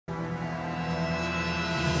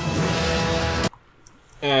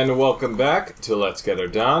And welcome back to Let's Get Her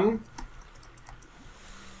Done.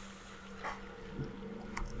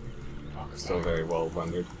 Oh, it's still very well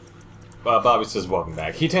rendered. Bobby says welcome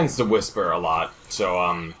back. He tends to whisper a lot, so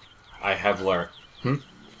I have learned.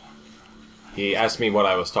 He asked me what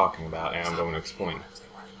I was talking about, and I'm going to explain.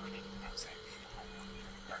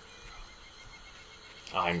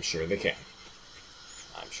 I'm sure they can.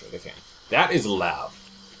 I'm sure they can. That is loud.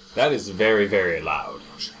 That is very, very loud.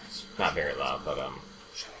 Not very loud, but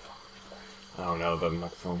I don't know. The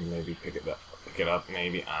microphone can maybe pick it up.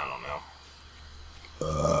 Maybe, I don't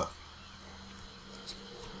know.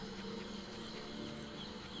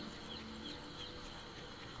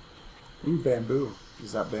 Ooh, bamboo.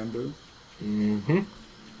 Is that bamboo? Mm-hmm.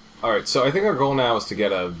 Alright, so I think our goal now is to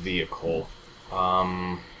get a vehicle.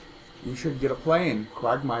 You should get a plane.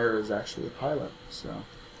 Quagmire is actually a pilot, so...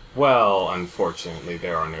 Well, unfortunately,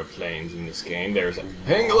 there are no planes in this game. There's a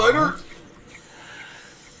hang glider!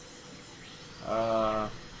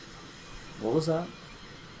 What was that?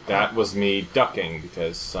 That was me ducking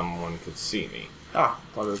because someone could see me. Ah,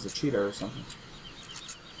 thought it was a cheetah or something.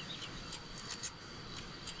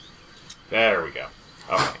 There we go.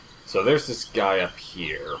 Okay, so there's this guy up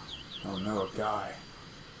here. Oh no, a guy.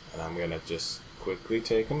 And I'm gonna just quickly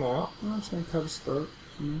take him out. I'm just gonna cut his throat.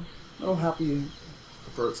 Oh, happy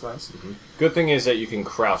throat slice. Good thing is that you can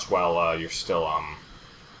crouch while you're still, on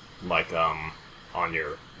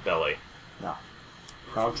your belly. Yeah.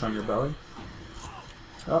 Crouch on your belly.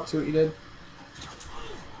 Oh, see what you did?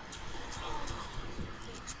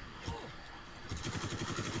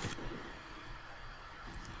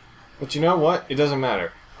 But you know what? It doesn't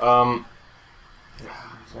matter. Does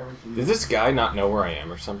this guy not know where I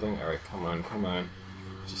am or something? Alright, come on, come on.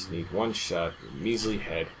 Just need one shot. Measly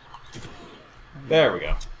head. There we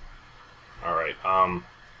go. Alright,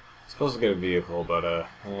 supposed to get a vehicle, but,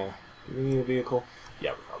 do we need a vehicle?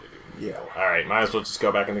 Yeah, we probably do. Yeah. Alright, might as well just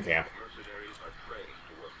go back into camp.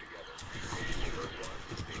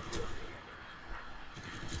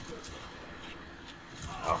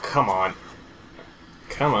 Oh, come on.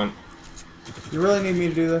 Come on. You really need me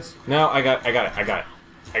to do this? No, I got it.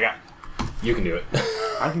 You can do it.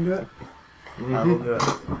 I can do it? I will do it.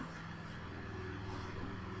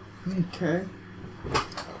 Okay. I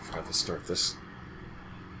forgot to start this.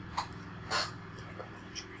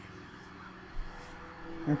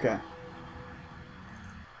 Okay.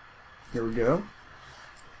 Here we go.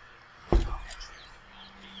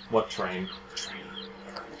 What train?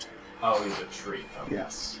 Oh, he's a tree. Okay.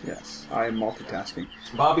 Yes, yes. I am multitasking.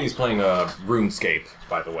 Bobby's playing RuneScape,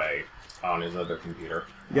 by the way, on his other computer.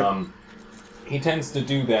 Yep. He tends to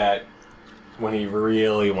do that when he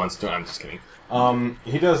really wants to. I'm just kidding.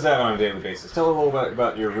 He does that on a daily basis. Tell a little bit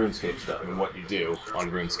about your RuneScape stuff and what you do on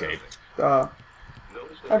RuneScape.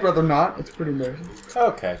 I'd rather not. It's pretty embarrassing.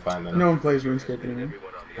 Okay, fine then. No one plays RuneScape anymore.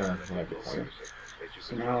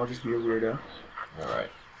 So now I'll just be a weirdo. Alright.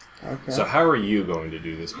 Okay. So how are you going to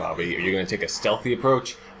do this, Bobby? Are you going to take a stealthy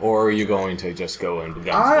approach, or are you going to just go in with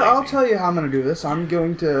guns blazing? I'll tell you how I'm going to do this. I'm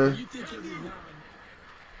going to...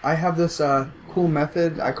 I have this cool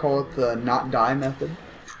method. I call it the not die method.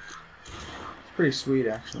 It's pretty sweet,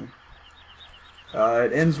 actually.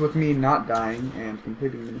 It ends with me not dying and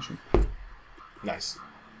completing the mission. Nice.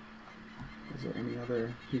 Is there any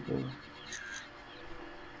other people?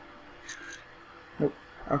 Nope.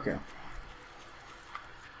 Okay.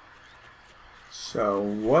 So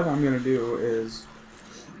what I'm going to do is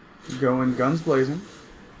go in guns blazing.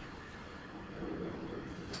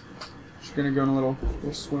 Just going to go in a little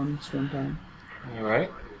swim time.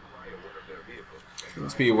 Alright.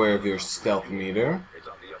 Let's be aware of your stealth meter.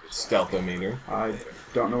 Stealthometer. I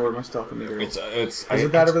don't know where my stealth meter is. Is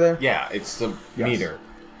it that over there? Yeah, it's the meter.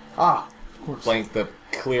 Ah, of course. Like the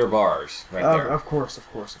clear bars right there. Of course.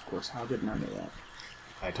 How didn't I know that?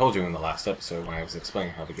 I told you in the last episode when I was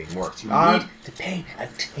explaining how the game works. You need to pay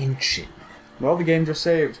attention. Well, the game just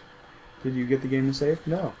saved. Did you get the game to save?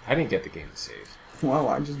 No. I didn't get the game to save. Well,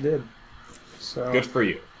 I just did. So good for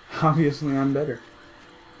you. Obviously, I'm better.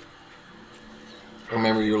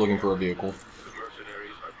 Remember, you're looking for a vehicle.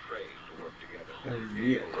 A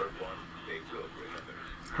vehicle.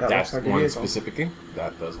 That's like one specifically.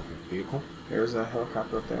 That does look like a vehicle. There's a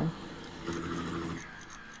helicopter up there.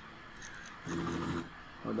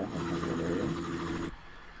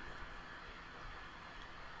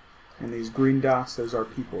 And these green dots, those are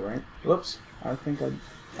people, right? Whoops. I think I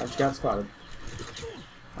got spotted.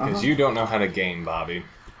 Because you don't know how to game, Bobby.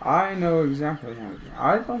 I know exactly how to game.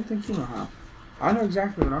 I don't think you know how. I know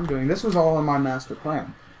exactly what I'm doing. This was all in my master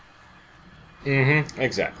plan. Mm-hmm.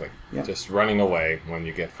 Exactly. Yep. Just running away when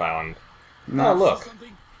you get found. No. Oh, look.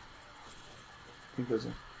 think there's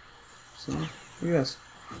a... See? Look at this.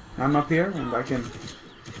 I'm up here, and I can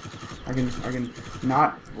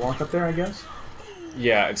not walk up there, I guess?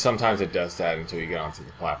 Yeah, sometimes it does that until you get onto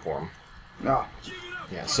the platform. Oh.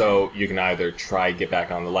 Yeah, so you can either try get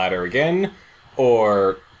back on the ladder again,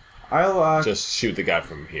 or I'll just shoot the guy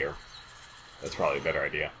from here. That's probably a better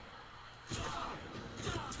idea.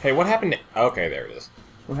 Hey, what happened to... Okay, there it is.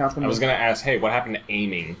 What happened? I was going to ask, hey, what happened to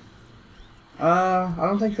aiming? I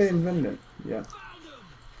don't think they invented it yet.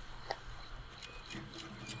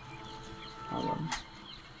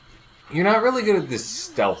 You're not really good at this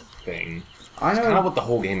stealth thing. I know. It's kind of what the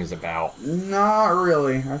whole game is about. Not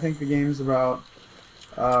really. I think the game's about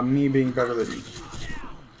me being better than you.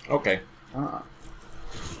 Okay.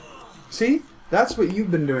 See? That's what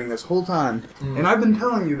you've been doing this whole time. And I've been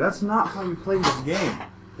telling you, that's not how you play this game.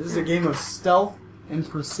 This is a game of stealth and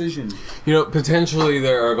precision. You know, potentially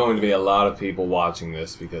there are going to be a lot of people watching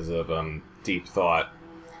this because of deep thought.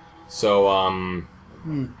 So,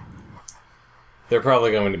 they're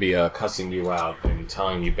probably going to be cussing you out and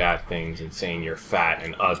telling you bad things and saying you're fat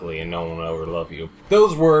and ugly and no one will ever love you.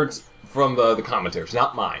 Those words from the commentators,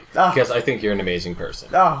 not mine. Because I think you're an amazing person.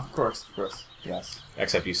 Oh, of course, yes.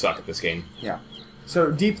 Except you suck at this game. Yeah. So,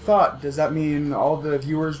 deep thought, does that mean all the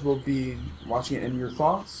viewers will be watching it in your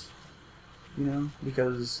thoughts? You know,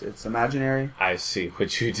 because it's imaginary? I see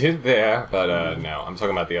what you did there, but no. I'm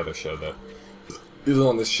talking about the other show that is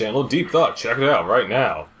on this channel. Deep Thought, check it out right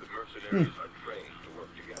now.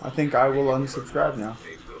 I think I will unsubscribe now.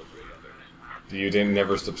 You didn't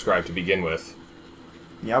never subscribe to begin with.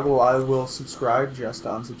 Yeah, well, I will subscribe just to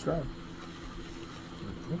unsubscribe.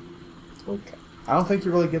 Okay. I don't think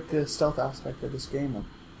you really get the stealth aspect of this game,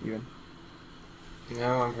 even.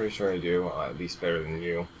 No, I'm pretty sure I do. Well, at least better than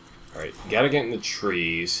you. Alright, gotta get in the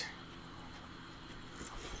trees.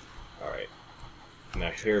 Alright. Now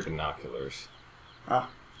here are binoculars.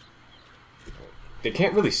 They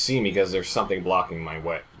can't really see me because there's something blocking my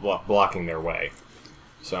way, blocking their way.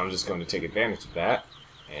 So I'm just going to take advantage of that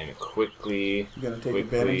and quickly. You're gonna take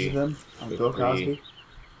advantage of them on Bill Cosby?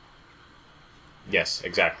 Yes,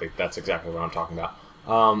 exactly. That's exactly what I'm talking about.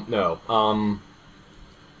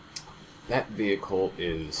 That vehicle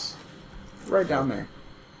is right down there.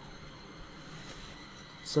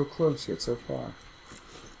 So close yet so far.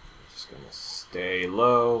 Just gonna stay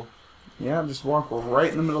low. Yeah, just walk right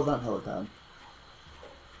in the middle of that helipad.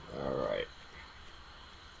 Alright.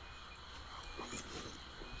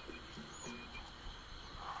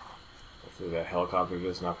 Hopefully that helicopter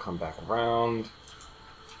does not come back around.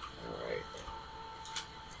 Alright.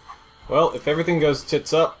 Well, if everything goes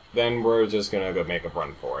tits up, then we're just gonna go make a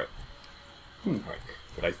run for it. Alright.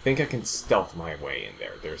 But I think I can stealth my way in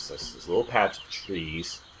there. There's this little patch of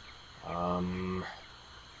trees. They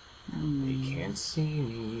can't see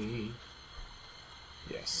me.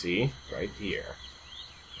 Yeah, see? Right here.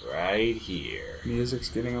 Right here. Music's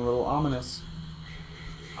getting a little ominous.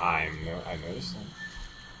 I noticed that.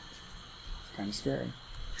 It's kind of scary.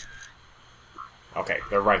 Okay,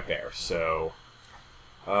 they're right there. So,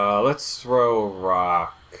 let's throw a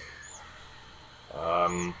rock.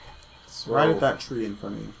 Right at that tree in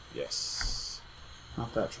front of you. Yes.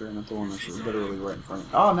 Not that tree, not the one that's literally right in front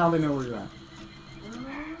of you. Oh, now they know where you're at.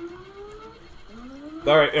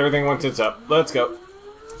 Alright, everything went tits up. Let's go.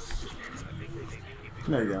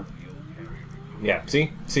 There you go. Yeah,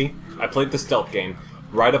 see? See? I played the stealth game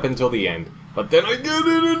right up until the end. But then I get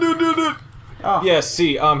it. Oh. Yeah,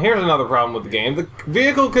 see, here's another problem with the game. The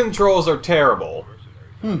vehicle controls are terrible.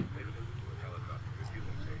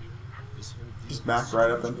 Just back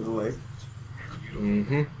right up into the lake.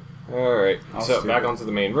 Alright, so back onto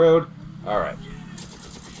the main road. Alright.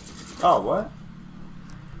 Oh, what?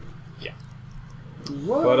 Yeah.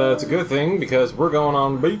 What? But it's a good thing because we're going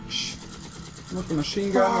on the beach. With the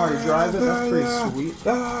machine gun while you're driving, that's pretty sweet.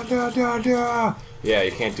 Yeah,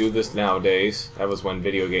 you can't do this nowadays. That was when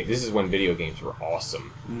this is when video games were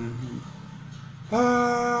awesome.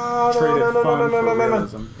 Traded fun for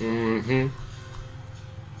realism.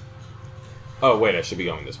 Oh, wait, I should be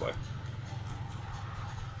going this way.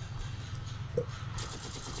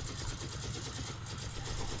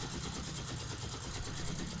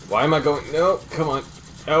 Why am I going... No, come on.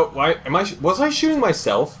 Oh, why am I... Was I shooting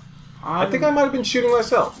myself? I think I might have been shooting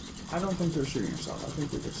myself. I don't think they're shooting yourself. I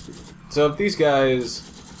think they're just stupid. So if these guys...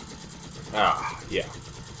 yeah.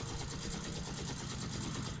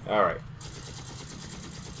 Alright.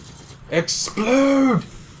 Explode!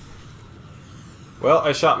 Well,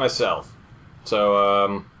 I shot myself.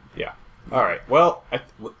 So, yeah. Alright, well,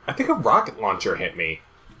 I think a rocket launcher hit me.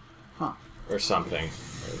 Huh. Or something.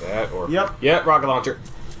 Or that, or... Yep. Yeah, rocket launcher.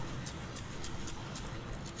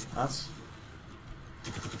 That's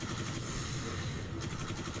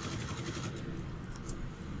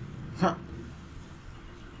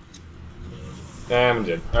I'm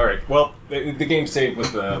dead. Alright, well, the game saved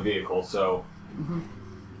with the vehicle, so...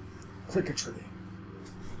 Click a tree.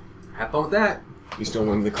 Have fun with that. You still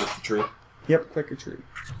want to click the tree? Yep, click a tree.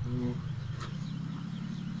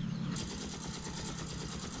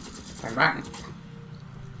 Bang, bang.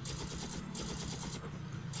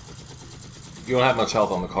 You don't have much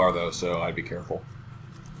health on the car, though, so I'd be careful.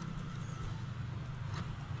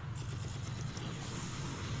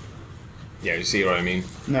 Yeah, you see what I mean?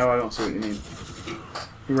 No, I don't see what you mean.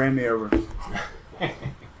 You ran me over.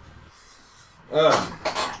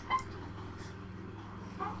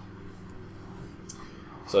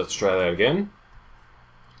 So let's try that again.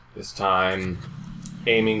 This time,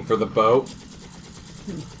 aiming for the boat.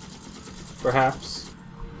 Perhaps.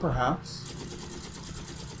 Perhaps.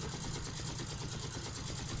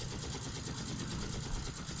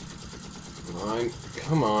 Come on,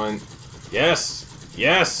 come on. Yes!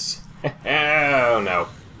 Yes! Oh no.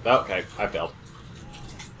 Okay, I failed.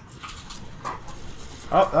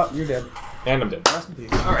 Oh, you're dead. And I'm dead. Rest in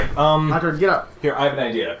peace. Alright, My turn, get up. here, I have an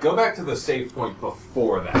idea. Go back to the save point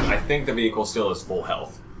before that. I think the vehicle still has full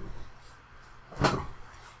health.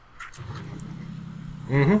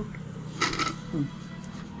 Good,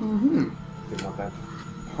 not bad.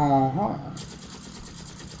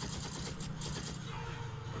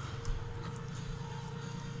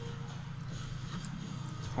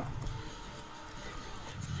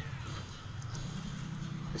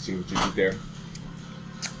 I see what you did there.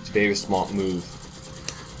 It's a very smart move.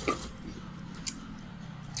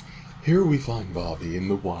 Here we find Bobby in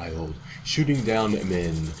the wild, shooting down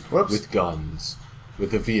men with guns,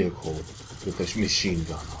 with a vehicle with a machine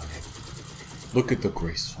gun on it. Look at the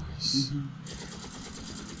gracefulness.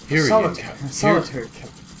 Here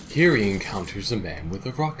he encounters a man with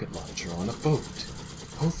a rocket launcher on a boat.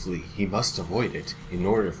 Hopefully, he must avoid it in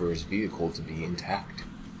order for his vehicle to be intact.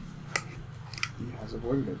 He has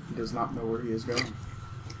avoided it. He does not know where he is going.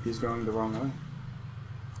 He's going the wrong way.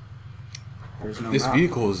 There's no This map.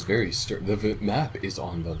 vehicle is very sturdy. The map is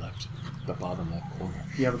on the left, the bottom left corner.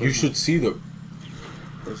 Yeah, but you should see the...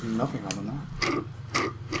 There's nothing on the map.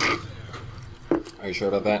 Are you sure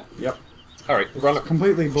about that? Yep. Alright, run up.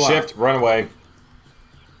 Completely black. Shift, run away.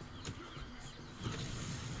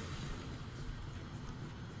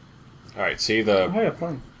 Alright, see the... Oh, hey, a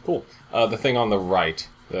plane. Cool. The thing on the right,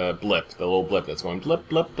 the blip, the little blip that's going blip,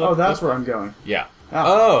 blip, blip. Oh, that's blip. where I'm going. Yeah. Ah.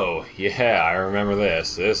 Oh, yeah, I remember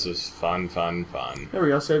this. This was fun, fun, fun. There we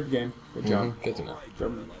go, saved the game. Good job. Good to know. I've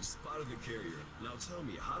spotted the carrier. Now tell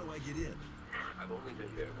me, how do I get in? I've only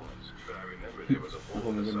been there once, but I remember there was a I've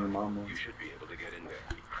hole only in the been there side. mom once. You should be able to get in there.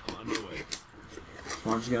 I'm on my way.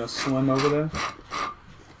 Aren't you gonna swim over there?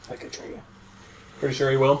 Like a tree. Pretty sure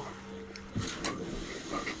he will.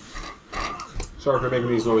 Sorry for making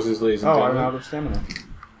these noises, ladies and Oh, I'm gentlemen. out of stamina.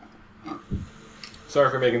 Sorry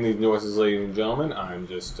for making these noises, ladies and gentlemen. I'm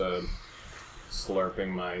just slurping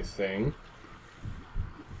my thing.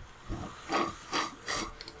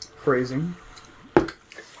 Phrasing.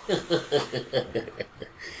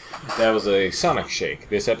 That was a Sonic shake.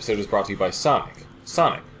 This episode is brought to you by Sonic.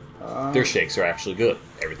 Sonic. Their shakes are actually good.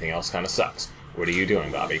 Everything else kind of sucks. What are you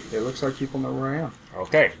doing, Bobby? It looks like people know where I am.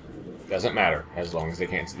 Okay. Doesn't matter as long as they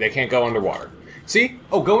can't go underwater. See?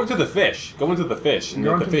 Oh, go into the fish. Go into the fish. And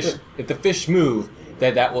if the fish move,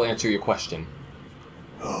 that will answer your question.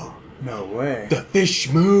 No way. The fish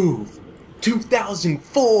move.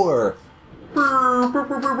 2004.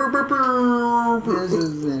 This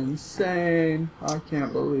is insane. I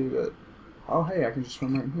can't believe it. Oh, hey, I can just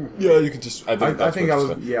swim right in here. Yeah, you can just. I think I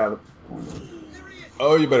was. Yeah.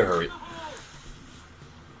 Oh, you better hurry.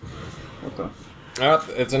 What the?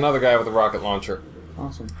 It's another guy with a rocket launcher.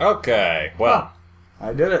 Awesome. Okay, well.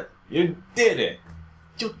 I did it. You did it.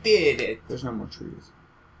 You did it. There's no more trees.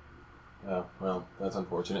 Oh, well, that's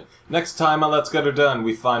unfortunate. Next time on Let's Get Her Done,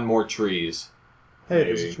 we find more trees. Hey,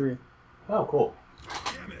 there's Maybe. a tree. Oh, cool.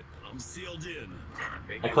 Damn it, I'm sealed in.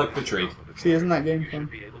 I clicked the tree. See, isn't that game fun?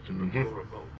 Be able to procure a boat